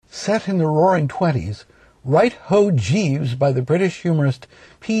Set in the Roaring Twenties, Right Ho Jeeves by the British humorist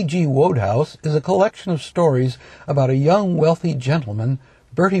P.G. Wodehouse is a collection of stories about a young wealthy gentleman,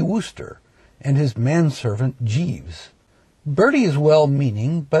 Bertie Wooster, and his manservant Jeeves. Bertie is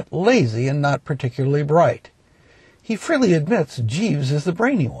well-meaning, but lazy and not particularly bright. He freely admits Jeeves is the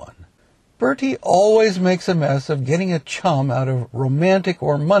brainy one. Bertie always makes a mess of getting a chum out of romantic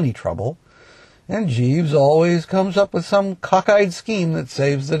or money trouble, and Jeeves always comes up with some cockeyed scheme that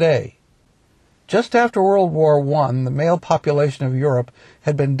saves the day. Just after World War I, the male population of Europe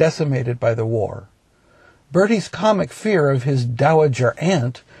had been decimated by the war. Bertie's comic fear of his dowager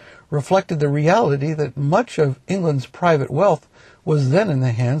aunt reflected the reality that much of England's private wealth was then in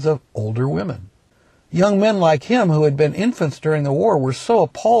the hands of older women. Young men like him who had been infants during the war were so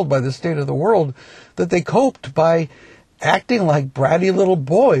appalled by the state of the world that they coped by acting like bratty little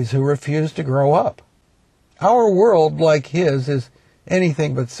boys who refused to grow up. Our world, like his, is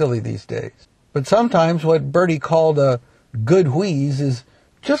anything but silly these days. But sometimes what Bertie called a good wheeze is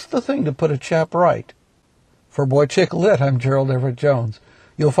just the thing to put a chap right. For Boy Chick Lit, I'm Gerald Everett Jones.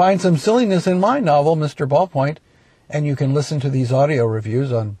 You'll find some silliness in my novel, Mr. Ballpoint, and you can listen to these audio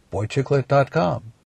reviews on boychicklit.com.